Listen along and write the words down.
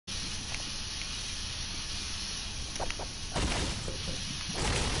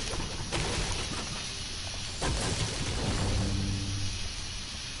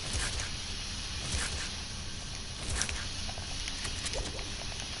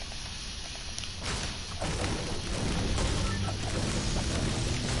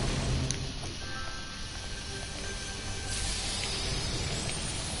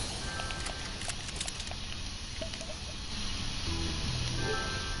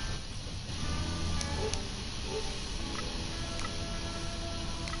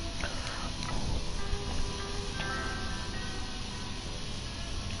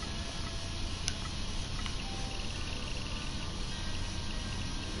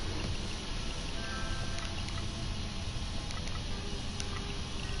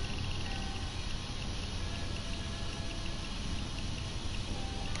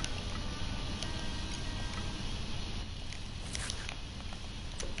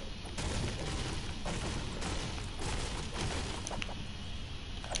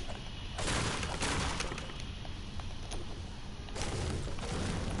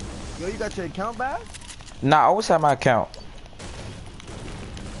got your account back? Nah, I always have my account.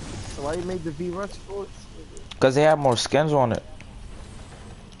 So why you made the V-Rush sports? Cause they have more skins on it.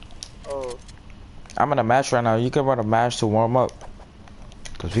 Oh. I'm in a match right now. You can run a match to warm up.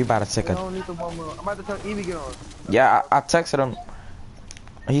 Cause we about to take I a. don't need the one more. I'm about to tell Evie get on. Yeah, I texted him.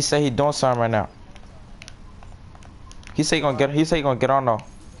 He said he doing something right now. He said he gonna get. He said he gonna get on though.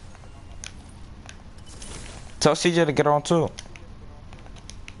 Tell CJ to get on too.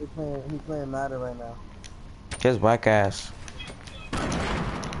 He's playing Madden right now. His whack ass.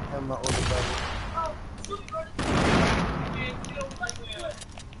 And my older brother.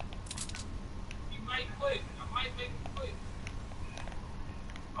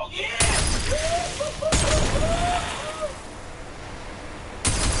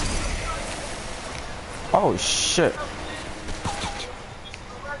 Oh shit.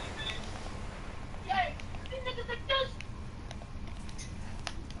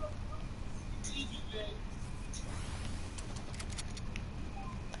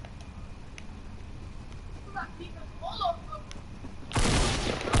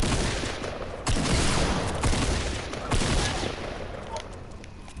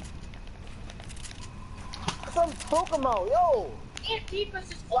 Some Pokemon, yo!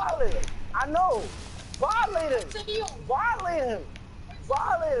 Violate. I know. Violate him. Violate him.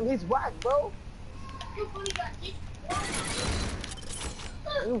 Violate him. He's whack, bro. You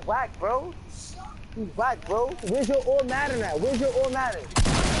whack, bro. You whack, bro. Where's your all Madden at? Where's your all Madden?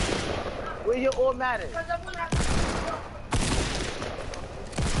 Where's your all Madden?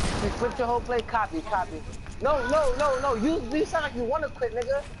 You flipped your whole play. Copy. No. You sound like you want to quit,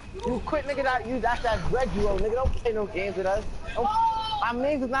 nigga. You quit, nigga. That's that bread you owe, nigga. Don't play no games with us. My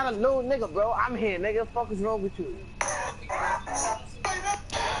man's is not a little nigga, bro. I'm here, nigga. Fuck is wrong with you?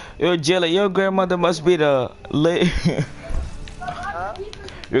 Yo, Jelly, your grandmother must be the lit. Huh?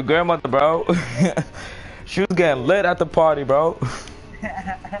 Your grandmother, bro. She was getting lit at the party, bro.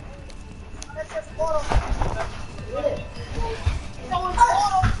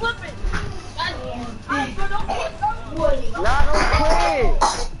 Nah,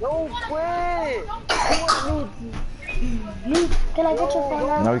 don't quit. Luke, can I get your phone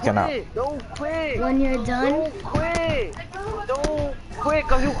now? No, you cannot. Don't quit. When you're done? Don't quit,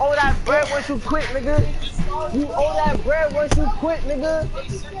 cause you owe that bread once you quit, nigga. You owe that bread once you quit, nigga.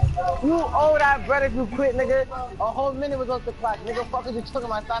 You owe that bread if you quit, nigga. A whole minute was off the clock, nigga. Fuck is you talking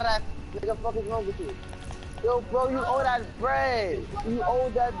about? Start that, nigga. Fuck is wrong with you? Yo, bro, you owe that bread. You owe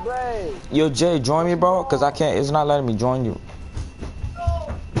that bread. Yo, Jay, join me, bro. Cause I can't. It's not letting me join you.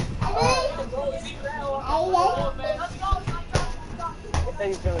 Say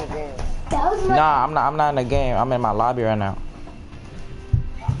you feeling the game. Nah, I'm not in the game. I'm in my lobby right now.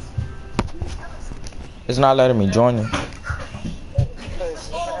 It's not letting me join you.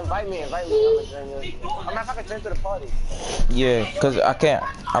 Invite me. I'm not fucking join to the party. Yeah, cause I can't.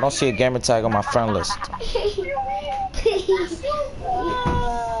 I don't see a gamer tag on my friend list.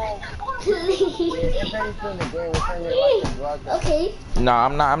 Okay. Nah,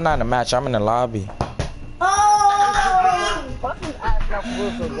 I'm not in the match. I'm in the lobby. Fucking ass now for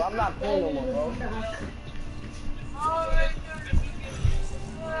real, bro. I'm not playing no more, bro.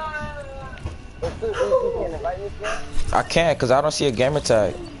 I can't, cause I don't see a gamer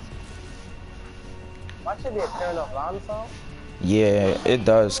tag. Why should be a turn off line or something? Yeah, it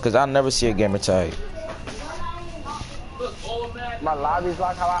does, cause I never see a gamer tag. My lobby's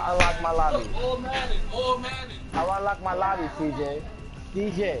locked. How I unlock my lobby? How I unlock my lobby, CJ?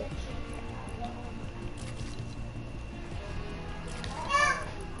 DJ.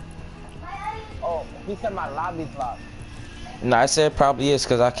 Oh, he said my lobby's locked. Nah, I said it probably is,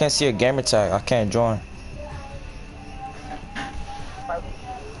 cause I can't see a gamer tag. I can't join.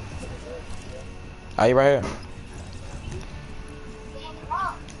 Are you right here?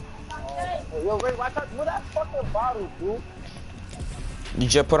 Yo, Ray, watch out. What that fucking bottle, dude? You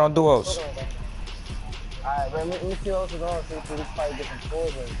just put on duos. Alright, Ray, let me see what else is on so we can probably get some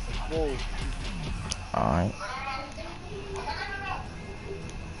scores and some schools. Alright.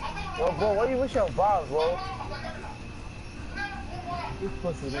 Yo, bro, what you wish your balls, bro? You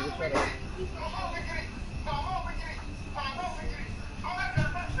pussy, nigga, shut up.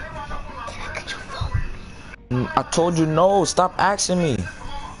 I told you no. Stop asking me.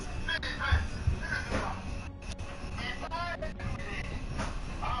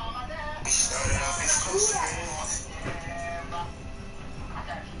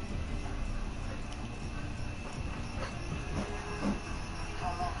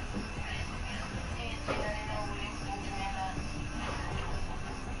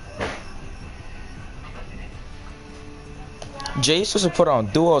 Jay, you supposed to put on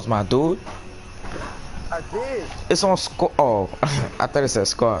duos, my dude. I did. It's on score. Oh, I thought it said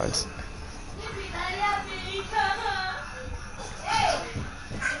squads.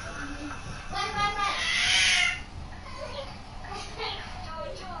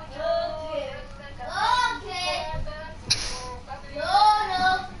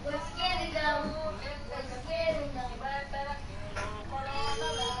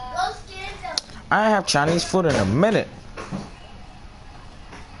 I ain't have Chinese food in a minute.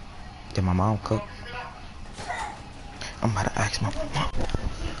 Did my mom cook? I'm about to ask my mom.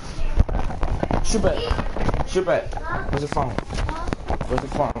 Shubet. Where's the phone? Where's the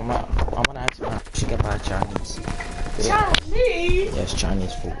phone? I'm gonna ask her. She can buy Chinese. Chinese? Yes,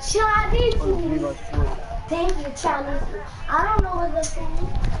 Chinese food. Chinese food. Thank you, Chinese food. I don't know what the food.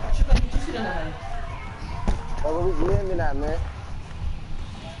 Oh, what we living at, man?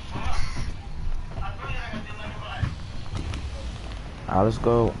 Alright, let's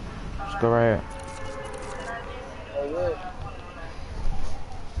go. Let's go right here. Oh,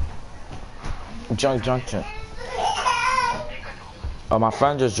 yeah. Junction. Oh, my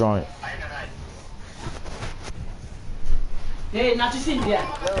friend just joined. Hey, not just in there.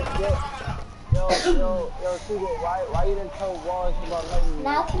 Yo, Sugar, why you didn't tell Wallace about letting me?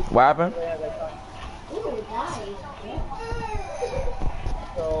 What happened?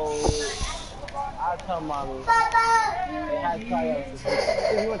 So, I tell mommy, they had tryouts.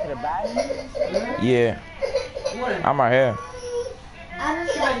 You went to the back? Yeah. I'm right here.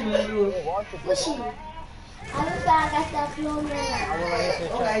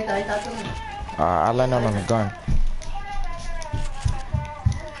 I land on the gun.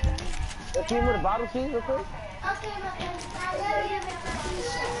 Can you move the bottle, please, real quick? I'm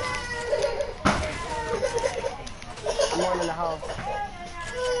going in the house.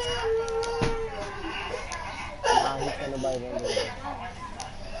 Nah, he can't nobody in there.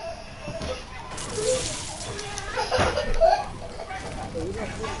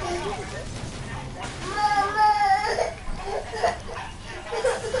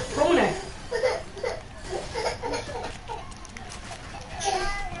 Come on.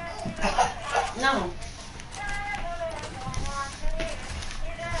 No.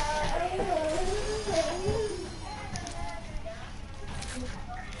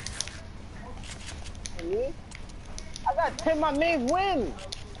 I got 10 my main win.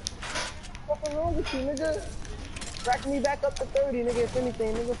 What's wrong with you, nigga? Rack me back up to 30, nigga, if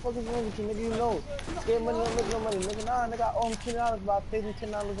anything. Nigga, fuck is wrong with you, nigga, you know. Get money, don't make no money. Nigga, nah, nigga, I owe him $10, but I paid him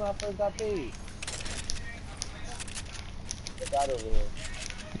 $10 when I first got paid. Get out over here.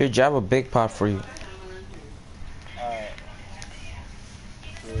 Your job a big pot for you. Alright.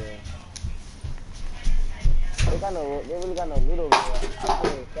 Yeah. They really got no loot over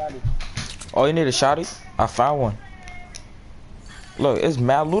here. Oh, you need a shotty? I found one. Look, it's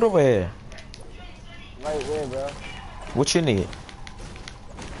mad loot over here. Right where, bro? What you need?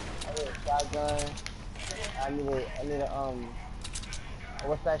 I need a shotgun. I need a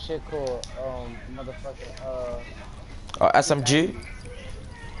what's that shit called? Motherfucking SMG?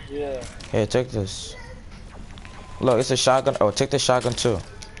 Yeah. Here, take this. Look, it's a shotgun. Oh, take the shotgun too.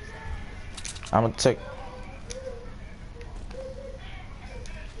 I'm gonna take.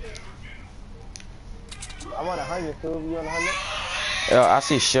 I'm on 100, so you on 100? Yo, I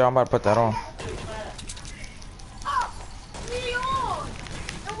see shit. I'm about to put that on.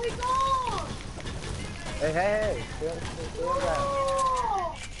 Hey.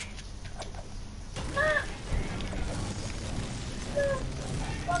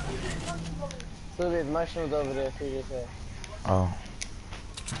 So there's mushrooms over there, see what they say. Oh.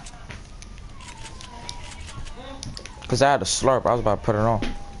 Cause I had a slurp. I was about to put it on.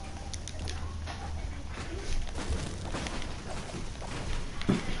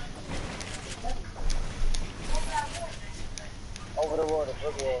 Over the water,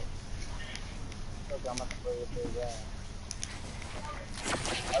 look at Look, I'm about to throw this thing down.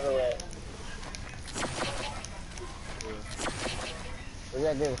 Other way. We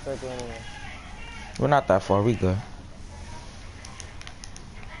gotta do a circle anyway. We're not that far. We good.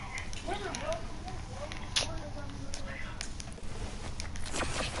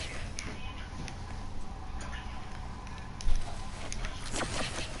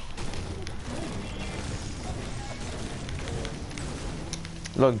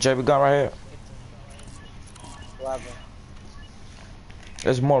 Look, Jay, we got right here.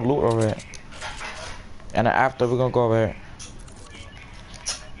 There's more loot over here. And then after, we're gonna go over here.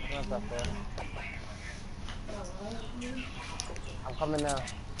 Not that far. I'm coming now.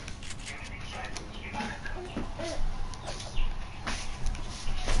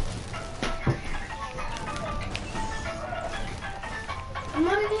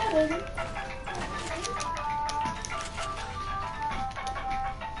 I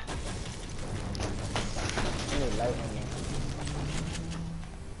need light on there.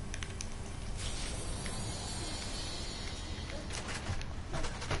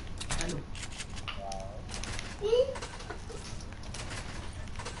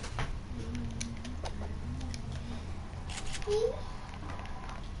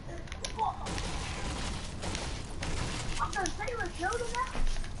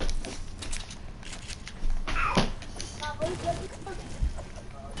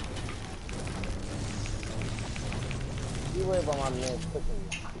 You worry about my man cooking.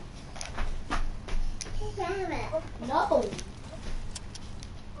 No.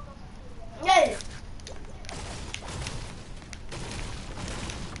 Hey.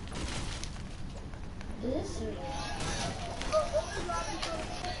 This is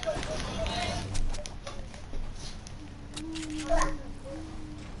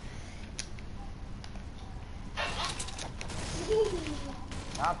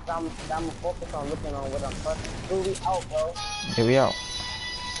I'm focused on looking on what I'm touching. Dude, we out, bro. Here we out.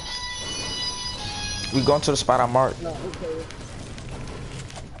 We going to the spot I marked. No, we could.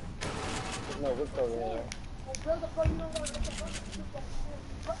 No, we could,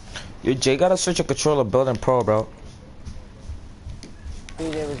 Yo, Jay gotta switch a controller building pro, bro.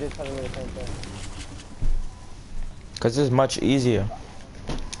 DJ was just telling me the same thing. Cause it's much easier.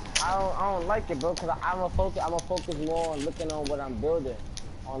 I don't like it, bro, cause I'm a focus more on looking on what I'm building.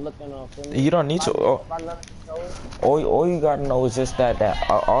 On looking on things. You don't need to. All you gotta know is just that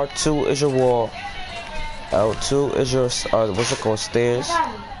R2 is your wall, L2 is your what's it called, stairs.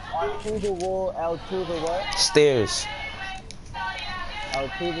 R2 the wall, L2 the what? Stairs.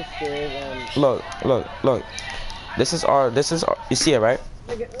 L2 the stairs and. Look. This is our. You see it, right?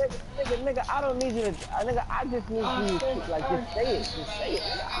 Nigga, I don't need you to. Nigga, I just need you to like just say it. Just say it.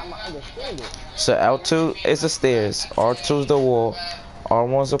 Nigga, I'ma understand it. So L2 is the stairs, R2 is the wall,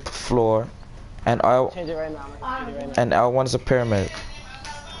 R1 is the floor, and Change it right now. and L1 is a pyramid.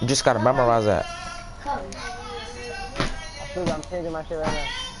 You just gotta memorize that. I'm changing my shit right now.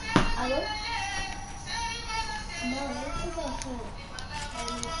 I did.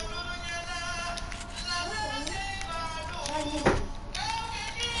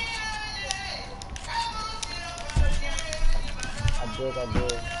 I didn't do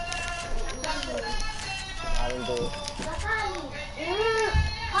it. I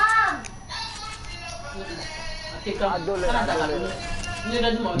do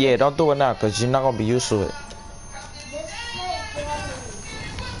it. Yeah, don't do it now, cause you're not gonna be used to it.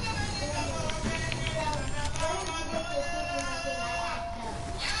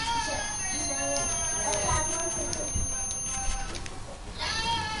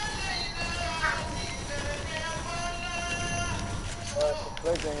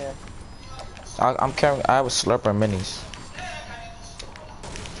 I'm carrying. I have a slurper minis.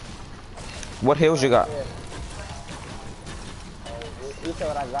 What hills you got? You said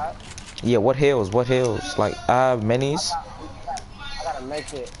what I got? Yeah, what hills? What hills? Like I have minis. I gotta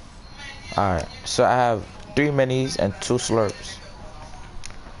make it. All right, so I have 3 minis and 2 slurps.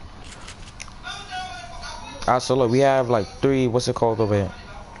 Alright, so look, we have like 3. What's it called over here?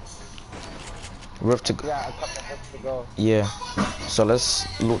 Rift to go. Yeah, a couple of rifts to go. Yeah. So let's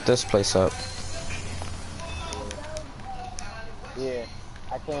loot this place up. Yeah,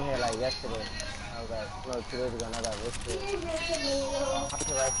 I came here like yesterday. I was like, no, 2 days ago, and I got rifted.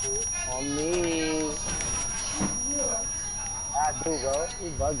 On me. I do, bro. You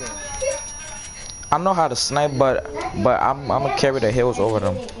bugging. I know how to snipe, but I'm gonna carry the hills over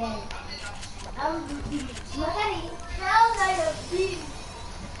them.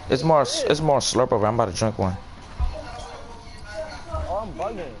 It's more slurp over. I'm about to drink one. Oh, I'm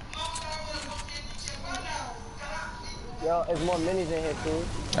bugging. Yo, there's more minis in here too.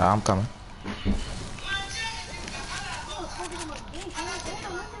 Yeah, I'm coming.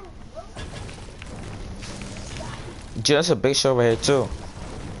 Gee, that's a big show over here too.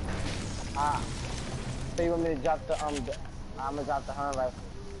 So you want me to drop the I'm gonna drop the hand rifle.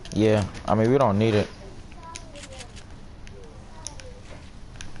 Yeah, I mean we don't need it.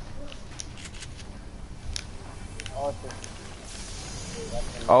 Awesome.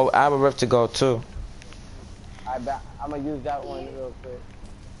 Oh, I have a rift to go too. I bet I'm gonna use that one real quick.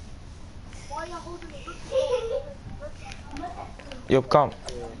 Yo, come.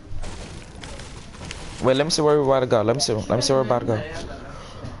 Wait, let me see where we're about to go. Let me see where we're about to go.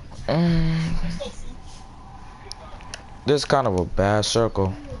 This is kind of a bad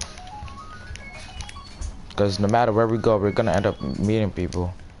circle. Because no matter where we go, we're gonna end up meeting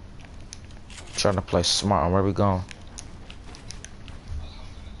people. Trying to play smart on where we going.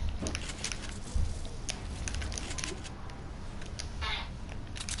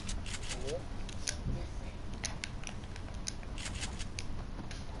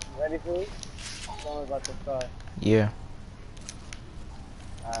 Ready for it? Someone's about to start. Yeah.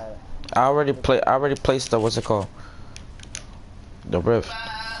 Alright. I already placed the what's it called? The rift.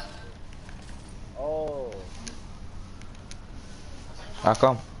 Oh. How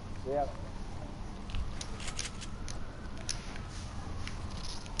come? Yeah.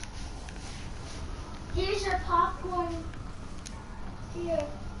 Here's your popcorn. Here.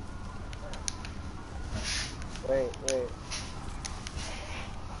 Wait.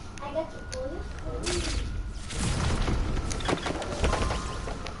 I got your bullets.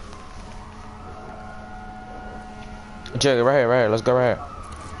 Jigga, right here. Let's go right here.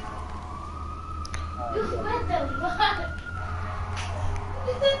 You spent the lot.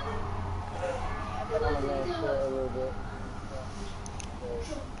 I think I'm gonna land short a little bit.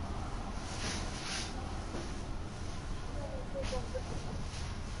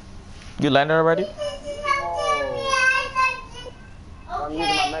 You landed already? I'm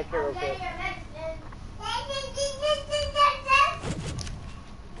using my mech here real quick.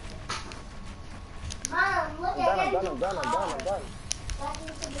 Mom, look I'm done.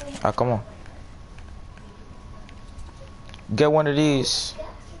 Ah, come on. Get one of these.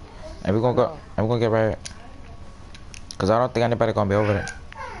 And we're gonna get right here. Cause I don't think anybody gonna be over there.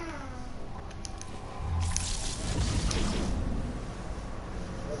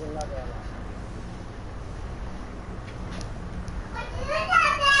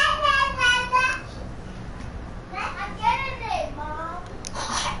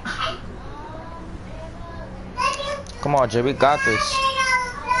 Come on, Jay, we got this.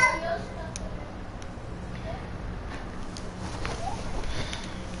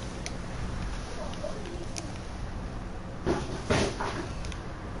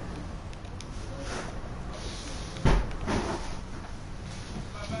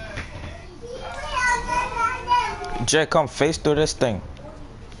 Jay, come face through this thing.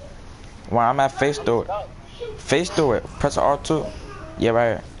 Where I'm at, face through it. Face through it. Press R2. Yeah, right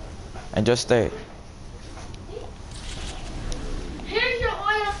here. And just stay. Here's your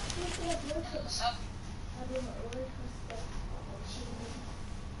oil.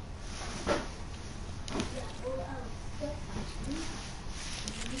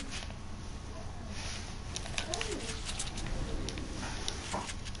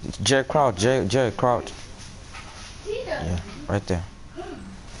 Jay, crouch. Jay, crouch. Yeah, right there.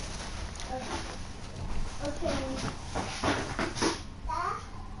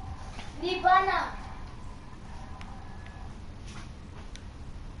 Libana.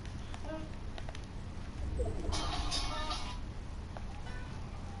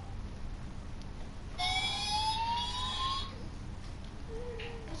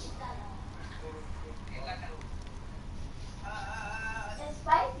 It's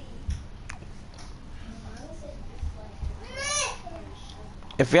spicy.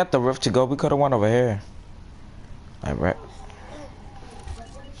 If we had the rift to go, we could have went over here. Like, right.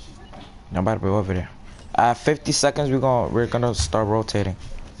 Nobody be over there. 50 seconds. We're gonna start rotating.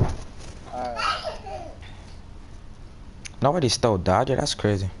 Alright. Nobody stole Dodger. That's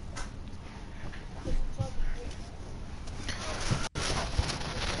crazy.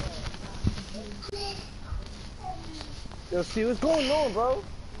 Yo, see what's going on, bro?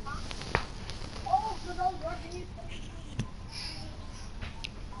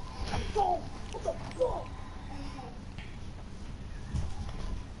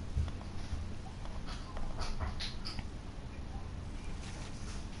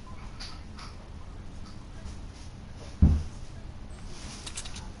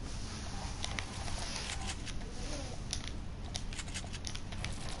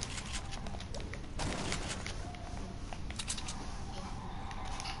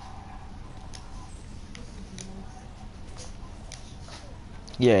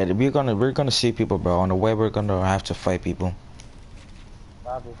 Yeah, we're gonna see people, bro. On the way, we're gonna have to fight people.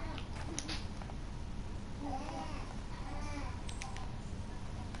 Bobby.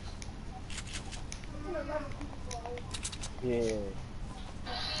 Yeah.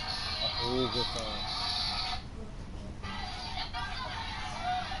 That's a really good song.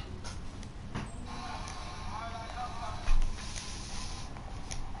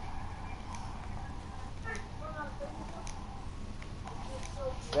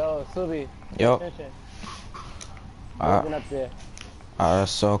 Yo, Subi. Pay Yo. attention. Alright. Up there.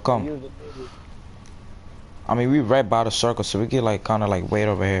 So come. Use it, baby. I mean, we right by the circle, so we can like kind of like wait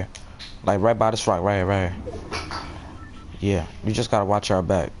over here, like right by this rock, right here. Yeah, we just gotta watch our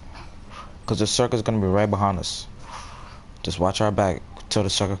back, cause the circle's gonna be right behind us. Just watch our back till the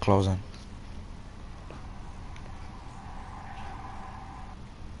circle closing.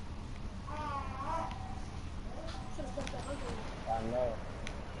 I know.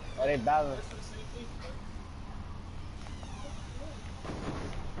 Oh, they battling.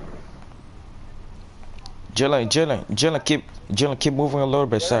 Jillian, keep moving a little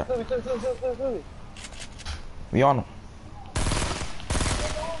bit, Yeah, sir. Subi. We on him.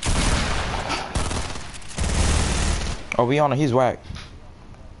 Oh, we on him. He's whack.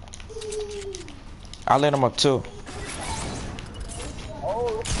 I lit him up too.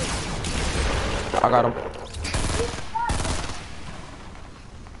 Oh, I got him.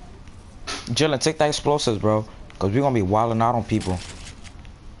 Jillian, take the explosives, bro. Cause we gonna be wilding out on people.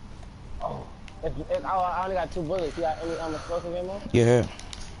 I only got 2 bullets. You got any explosive ammo? Yeah.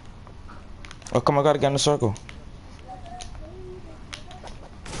 Oh, come on, I gotta get in the circle.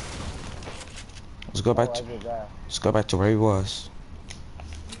 Let's go back Oh, I to, just died. let's go back to where he was.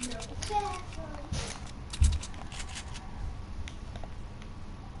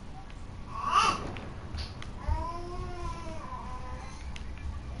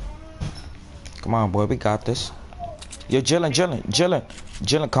 Come on, boy, we got this. Yo,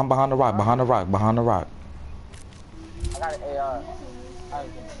 Jillian, come behind the rock, behind the rock. I got an AR.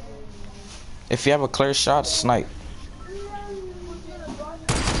 If you have a clear shot, snipe.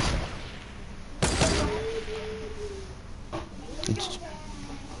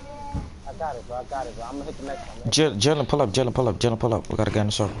 I got it, bro. I'm gonna hit the next one. Jillian, pull up. We gotta get in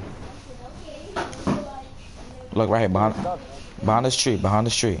the circle. Look right here, behind this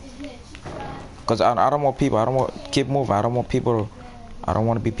tree. Cause I don't want people. Keep moving. I don't want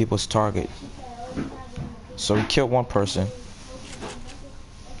to be people's target. So we killed one person.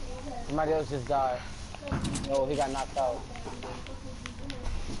 Somebody else just died. No, he got knocked out.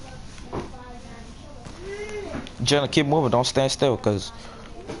 Jillian, keep moving. Don't stand still, cause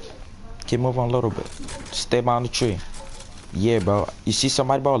keep moving a little bit. Stay behind the tree. Yeah, bro. You see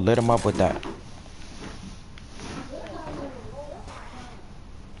somebody, bro? Lit him up with that.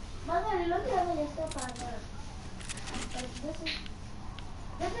 Mother, look at me, it's still fine.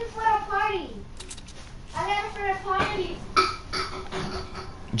 This is for a party. I got it for a party.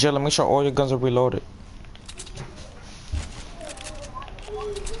 Jillian, make sure all your guns are reloaded.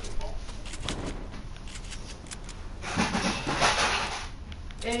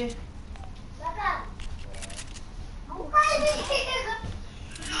 Eh.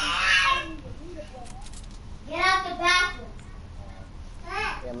 Get out the bathroom.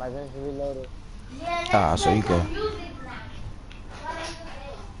 Yeah, my guns are reloaded. Yeah, Ah, so you go.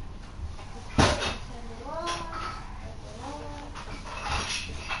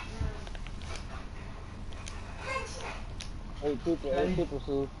 Eight people,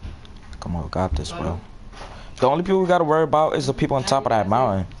 Sue. Come on, we got this, bro. The only people we gotta worry about is the people on top of that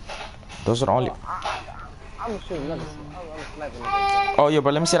mountain. Those are the only. I'm shooting another. I'm sniping another. Oh yeah,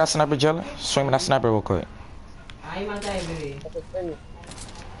 but let me see that sniper, Jillian. Swing me that sniper real quick. Aí mata every. That's a finish.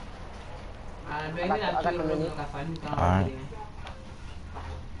 Ah, bring me that I got the menu. Alright.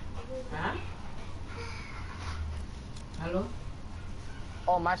 Huh? Hello?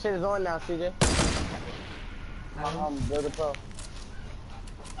 Oh, my shit is on now, CJ. Hello? Build a pro.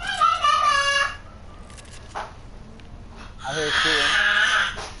 I hear shooting.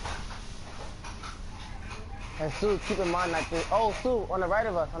 And Sue, keep in mind that thing. Oh, Sue, on the right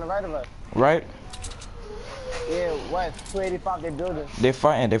of us. Right? Yeah, west, 285, they're building. They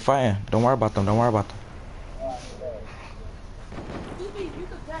fighting. Don't worry about them.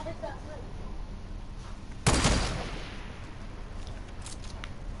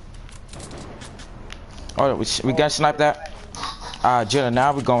 Oh, we got sniped that. Ah, Jillian,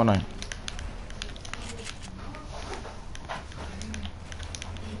 now we going on.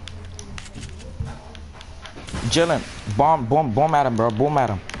 Jillian, bomb at him, bro. Boom at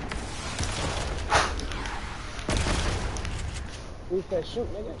him. Who said shoot,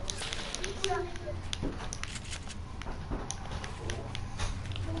 nigga?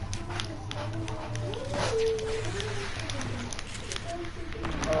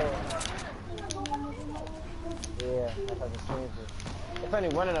 Yeah, that's how the change it. It's only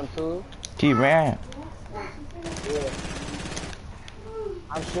one of them, too. He ran. Yeah.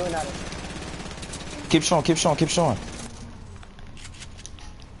 I'm shooting at him. Keep showing.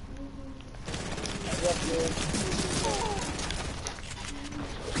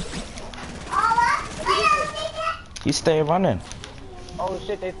 He stay running. Oh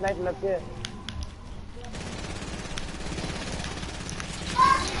shit, they sniping up there.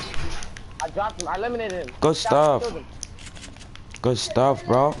 I dropped him, I eliminated him. Good Shot, stuff. killed him. Good stuff,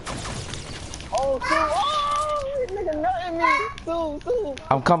 bro. Oh, Sue, oh, this nigga nutting me. Sue.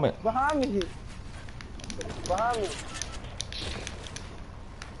 I'm coming. Behind me.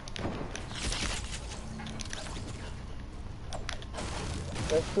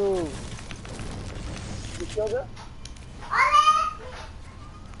 That's two. You killed her?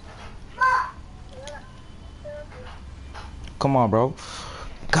 Come on, bro.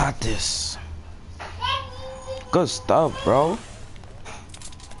 Got this. Good stuff, bro.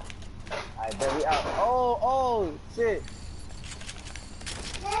 Alright, bet we out. Oh, shit.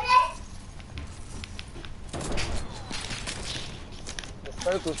 The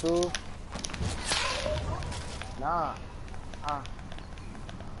circle, too. Nah.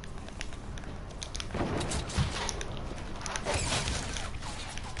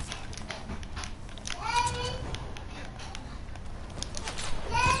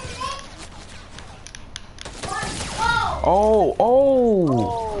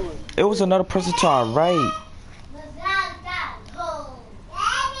 Oh. It was another person to our right.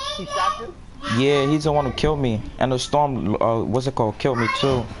 He shot you? Yeah, he's the one who killed me. And the storm, what's it called, killed me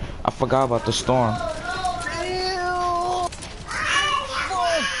too. I forgot about the storm.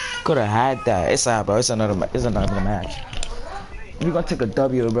 Could have had that. It's alright, bro. It's another match. We gonna take a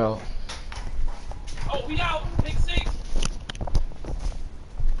W, bro. Oh, we out. Big six.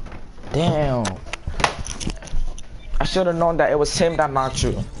 Damn. I should have known that it was him that knocked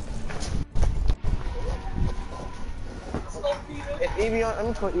you. If Evie on, I'm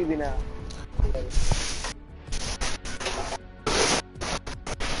just going Evie now.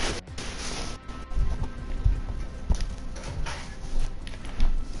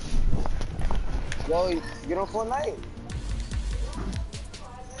 Yo, get on Fortnite.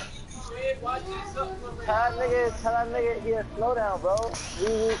 Tell that nigga, yeah, slow down, bro.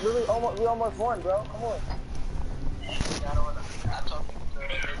 We almost won, bro. Come on.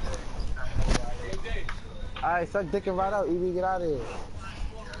 Alright, suck dick and ride out. Evie, get out of here.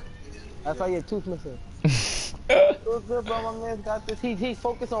 That's why your tooth missing. What's good, bro? My man's got this. He's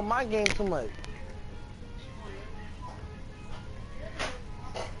focused on my game too much.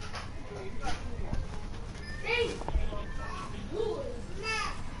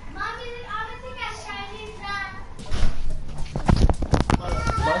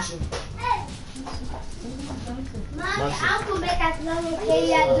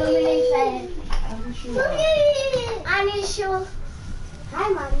 Hi,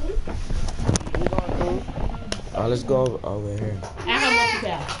 mommy. Let's go over here.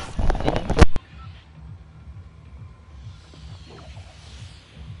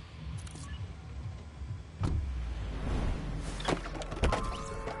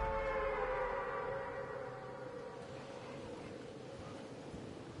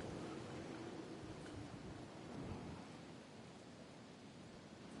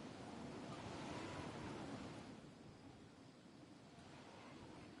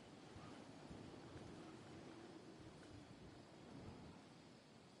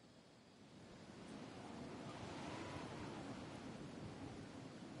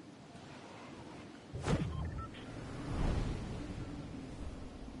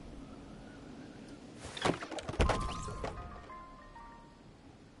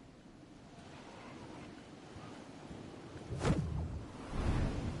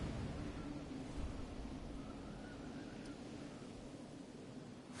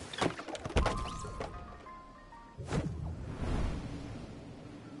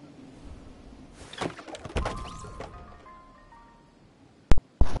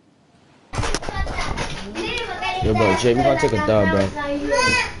 Yo, bro, Jay, we gonna take a dub, bro.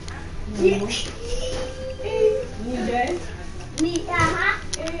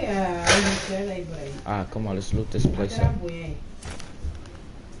 Come on, let's loot this place up.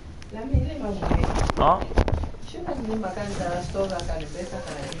 Huh?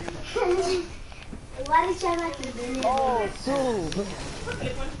 Oh, dude.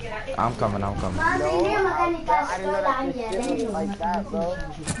 I'm coming. I didn't know that this shit was like that, bro.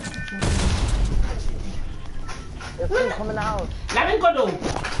 There's two coming out. Let me go though.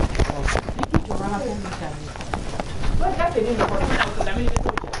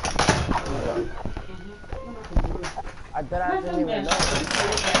 I bet I didn't even know.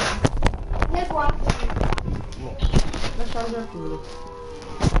 Let's walk.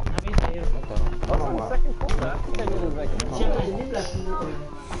 Hold on, second quarter. I think it was like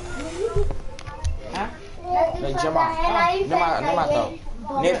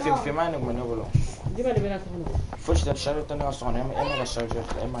Fush that shut it on your son. I'm gonna search it.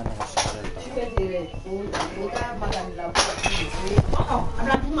 I'm gonna search it.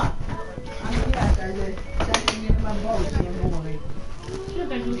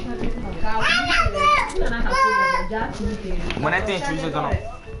 When I think choose it on.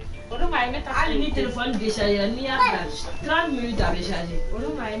 Ali ni téléphone déchargé, ni à 30 minutes à décharger. On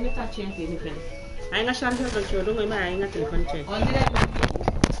va mettre à chaîne téléphone. Ay nga charger do chodo ngoy ma ay nga telephone check. On dirait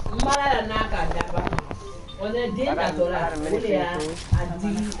mala na ka daba. On est bien à tola. Il est à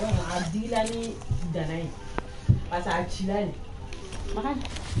Dilani Danai. Parce à Chilani.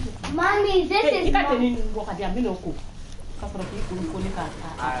 Mommy, this is Ika mine. tenin go ka dia minoko. Ka fara ki ko ni ka.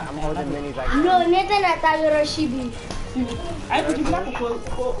 I'm holding minis like No, Nathan Atagoro Shibi. Ay ko dibla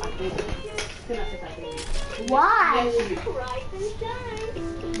ko. Why?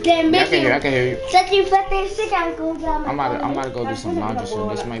 They're Yeah, I can hear you. I making can hear you. such a fat sick and cool. I'm about to go do some laundry soon.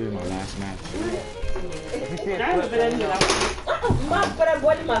 This might be my last match. Ay be ni la. Ma para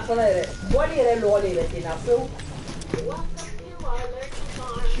body ma fala re. Body re lo le re tina feu.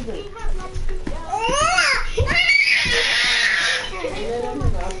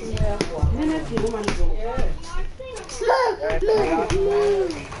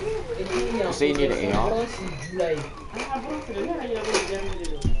 So you need an AR?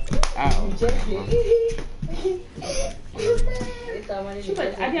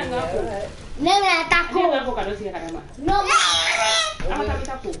 Never Dia attack. nga ko ka do si ka ma. No,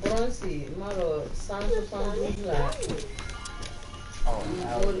 Bronze, malo, 172 la.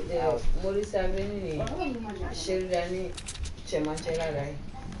 Mori Savini, Sheldani, Chemachela, right?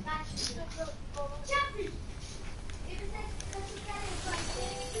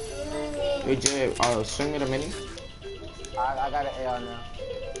 Hey Jay, swing me the mini. I got an AR now.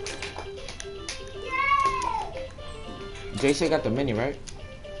 Jay say got the mini, right?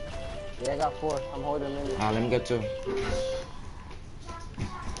 Yeah, I got 4. I'm holding minis. Let me get 2.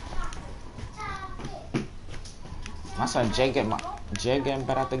 My son Jay getting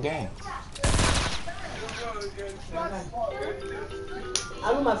better at the game.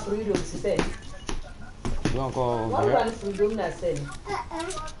 I'm a freedom, she said. You gonna go What over one here? freedom that said?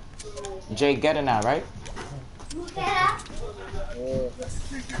 Jay getting that, right?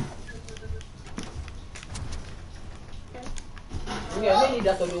 We are many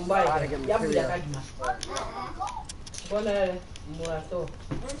that on Mumbai. Yabuya Kajma. Bona Murato.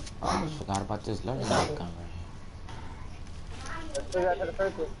 I almost forgot about this learning gun right Let's go back to the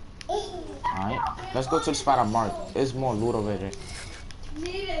circle. here. Alright, let's go to the spot I marked. There's more loot over there.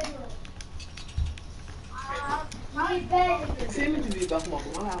 See me to be back, Mama.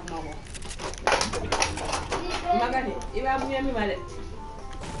 Magani, if I'm near me, my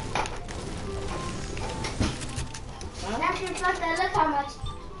Look how much.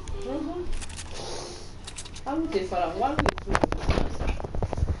 I'm looking for one.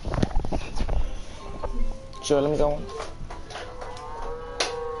 Sure, let me go one.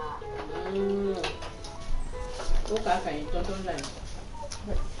 Okay, don't lie.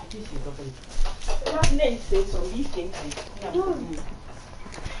 This is the point. What name say so these things.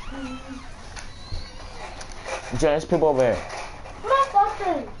 Jay, there's people over here.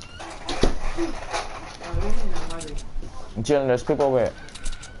 Jay, there's people over here.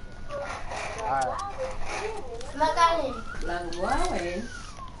 Alright. Like, why?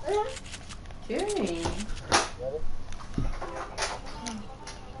 Journey.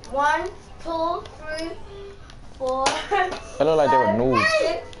 1, 2, 3, 4, It looked like they were noobs.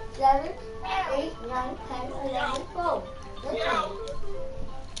 6, 7, 8, 9, 10, 11, 12.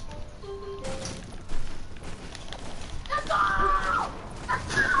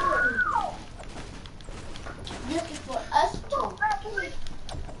 This is for us too.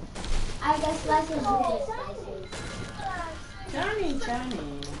 I got slices with this slices. Johnny.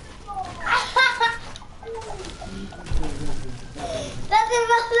 That's it.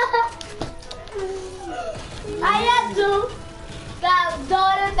 I have to. That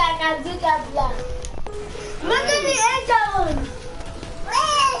daughter that can do that black. Look at the angel one.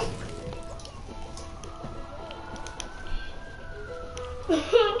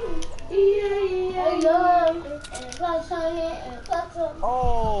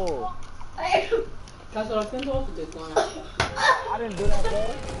 Oh! That's what I'm saying to the corner. I didn't do that, bro.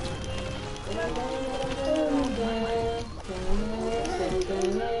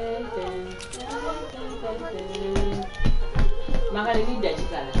 Makanya ni jadi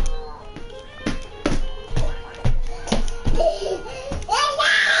sana.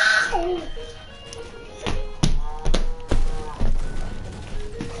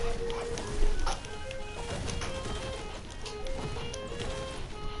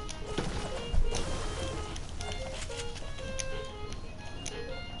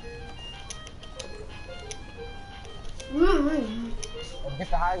 Let's get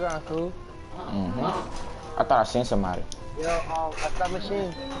the high ground, cool. I thought I seen somebody. Yo, that's that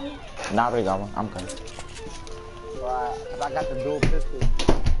machine. Nah, I already got one. I'm good. I got the dual pistol.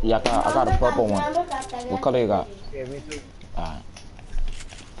 Yeah, I got a purple one. What color you got? Yeah, me too. Alright.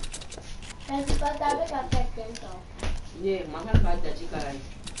 Nanti kau tahu kakek kentau. Yeah, makan baca cikaran.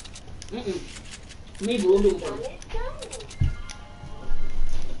 Mi belum pun.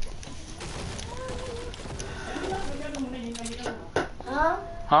 Hah?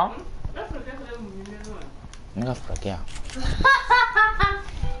 Huh? Enggak fuck ya.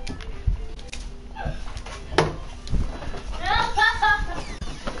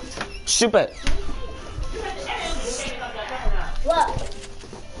 Stupid. What?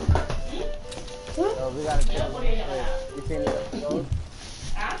 So we gotta check. You seen it?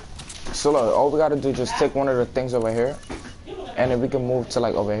 So look, all we gotta do is just take one of the things over here, and then we can move to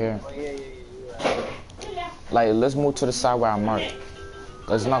like over here. Oh yeah. Like let's move to the side where I marked.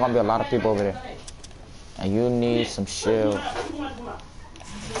 Cause there's not gonna be a lot of people over there. And you need some shield.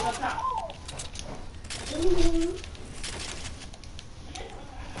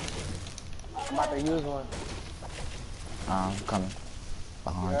 I'm about to use one. I'm coming.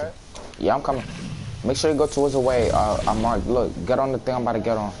 Behind you. Yeah, I'm coming. Make sure you go towards the way I marked. Look, get on the thing I'm about to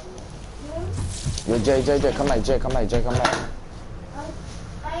get on. Yo, Jay, come back, Jay, come back.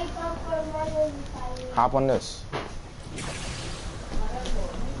 I come for more. Hop on this.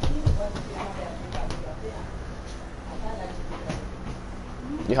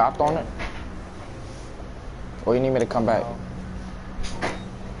 You hopped on it? Or you need me to come back?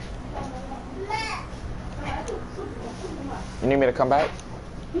 You need me to come back?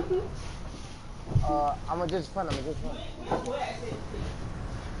 I'ma just fun. I don't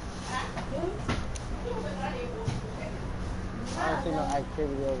see no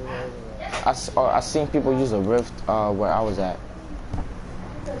activity over there. I seen people use a rift where I was at.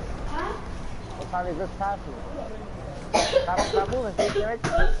 What time is this passing? Stop moving. Stay right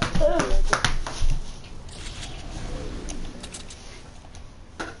there.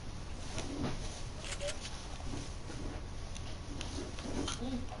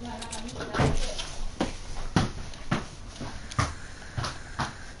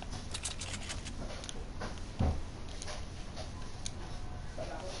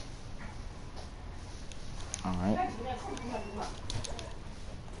 All right.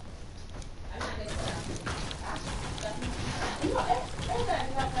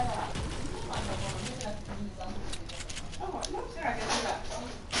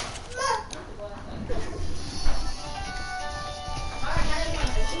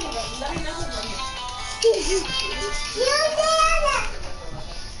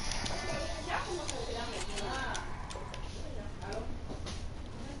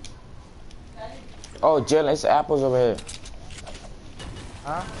 Oh, Jalen, it's apples over here.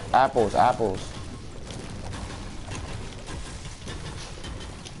 Huh? Apples.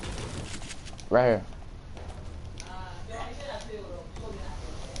 Right here.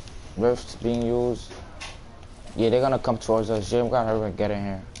 Rifts being used. Yeah, they're gonna come towards us. Jim, gotta hurry and get in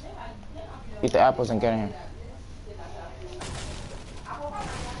here. Eat the apples and get in here.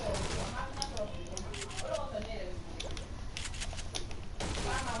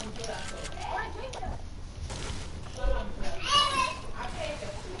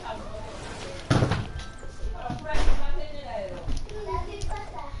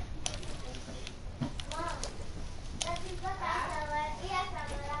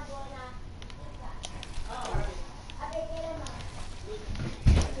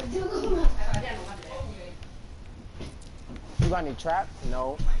 You got any traps?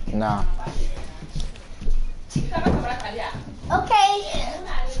 No. Nah. Okay.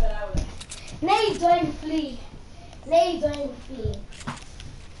 Now you don't flee. I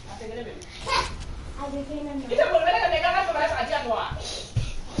became a man.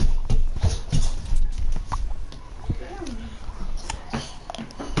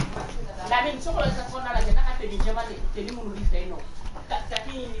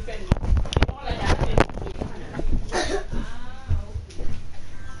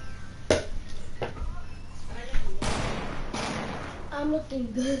 I'm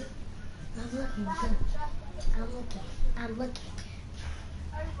looking good. I'm looking.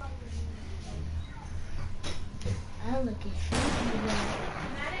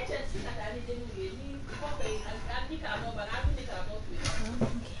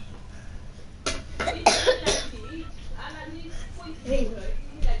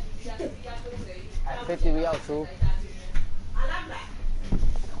 At 50, we out too.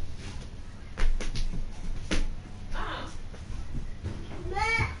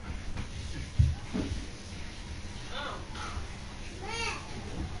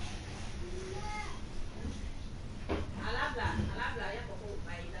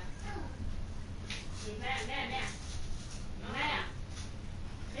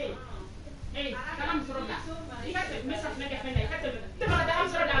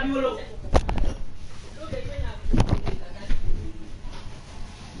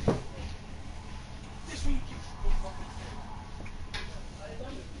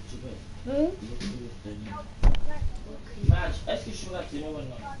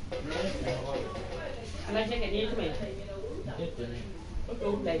 Ala jẹ́ kẹ̀ ní ẹ̀jú mẹ́ta.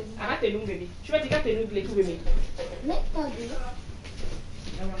 Okay, like, I got a new baby. She went to get a new baby to me.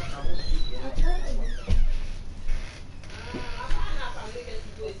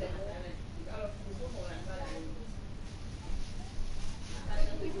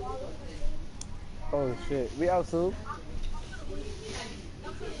 Oh shit, we out soon.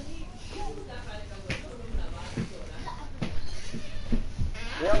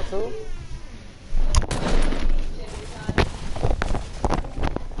 We out soon.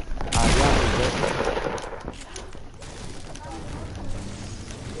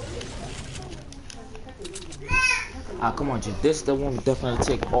 Ah, come on, G. This is the one we definitely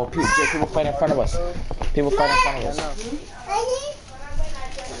take. Oh, people fight in front of us. People fight in front of us.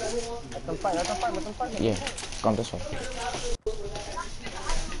 Let them fight, let them fight, let them fight. Yeah, come this way.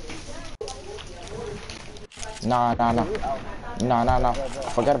 Nah.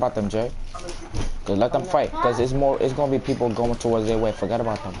 Forget about them, Jay. Cause let them fight. Cause it's gonna be people going towards their way. Forget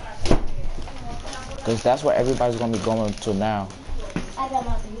about them. Cause that's where everybody's gonna be going to now.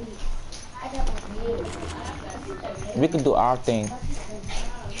 We can do our thing.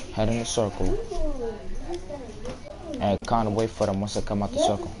 Head in a circle. And kind of wait for them once they come out the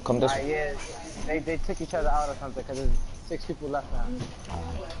circle. Come this way. Yeah, they took each other out or something because there's 6 people left now.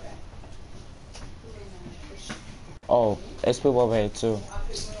 Oh, there's people over here too.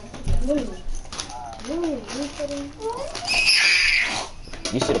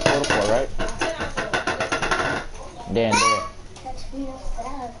 You see the protocol, right? There and there.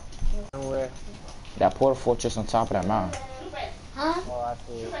 Where? That portal fortress on top of that mountain. Huh? Oh, I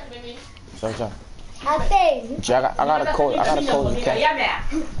see. Search out. I think. Gee, I got a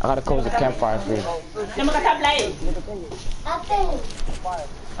cozy campfire for you. I think.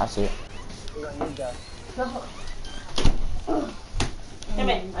 I see it. We're gonna need that.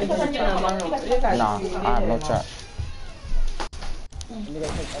 Nah, I have no trap. You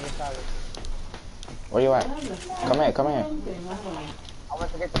gotta take other side. Where you at? Come here. I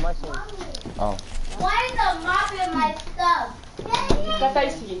went to get the mushroom. Oh. Why is the mop in my stuff? Kata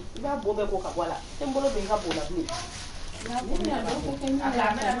ici, il va boire coca voilà. C'est un bon vin à boire la blé.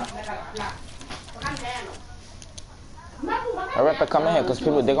 I have to come in here because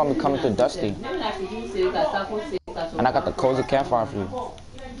people, they're gonna be coming through Dusty. And I got the cozy campfire for you.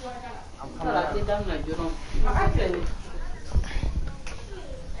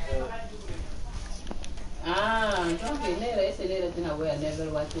 Ah, okay, never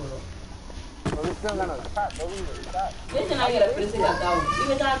watch you. But we still gonna stop, but we gonna stop.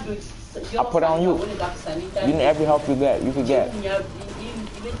 I put it on you. You need every help you get. You can get. I'm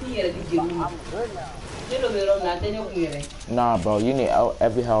good now. Nah, bro. You need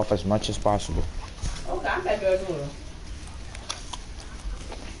every help as much as possible. Okay, I'm back there.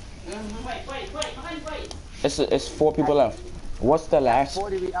 Wait. It's 4 people left. What's the last?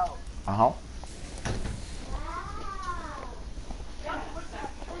 40 we out. Uh-huh.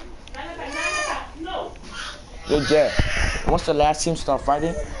 Yo, Jay. Once the last team start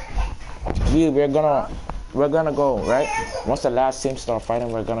fighting, we're gonna go, right? Once the last team start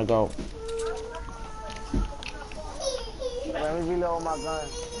fighting, we're gonna go. Let me reload my gun.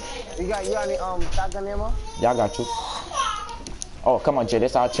 You got any shotgun ammo? Yeah, I got you. Oh, come on, Jay.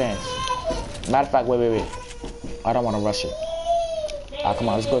 This our chance. Matter of fact, wait. I don't want to rush it. Ah, come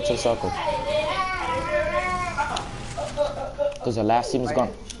on. Let's go to the circle. Cause the last team is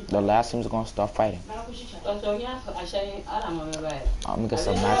gonna start fighting. I'm gonna get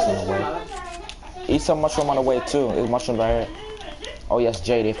some max on the way. Eat some mushroom on the way too. There's mushroom right here. Oh yes,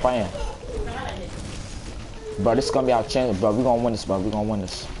 Jay, they fighting. Bro, this is gonna be our chance, bro. We're gonna win this, bro. We're gonna win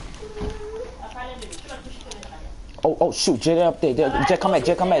this. Oh shoot, Jay, they're up there. Jay, come back.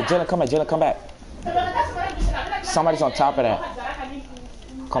 Jay, come back. Somebody's on top of that.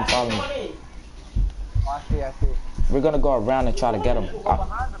 Come follow me. Oh, I see. We're gonna go around and try to get him.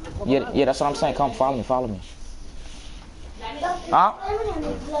 Yeah, that's what I'm saying. Come, follow me. Huh?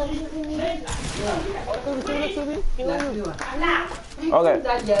 Okay.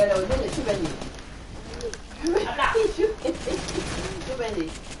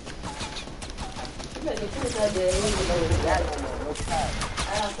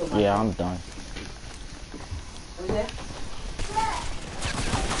 Yeah, I'm done.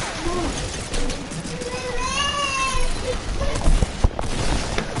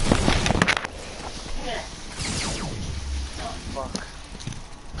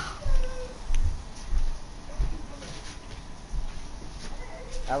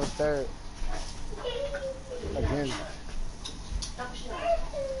 I was third. Again.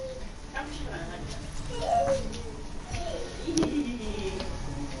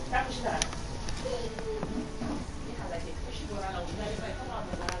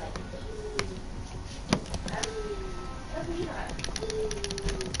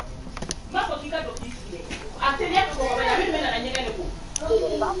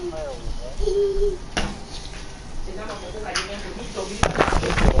 Stop playing with me,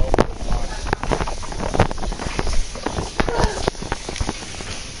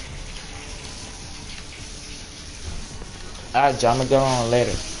 Alright, John, I'm gonna get on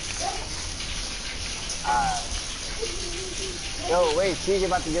later. Yo, wait, TJ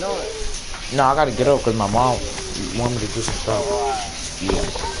about to get on. No, I gotta get up because my mom want me to do some stuff. Oh, Yeah.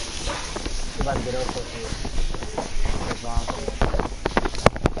 she about to get on so soon. That's wrong.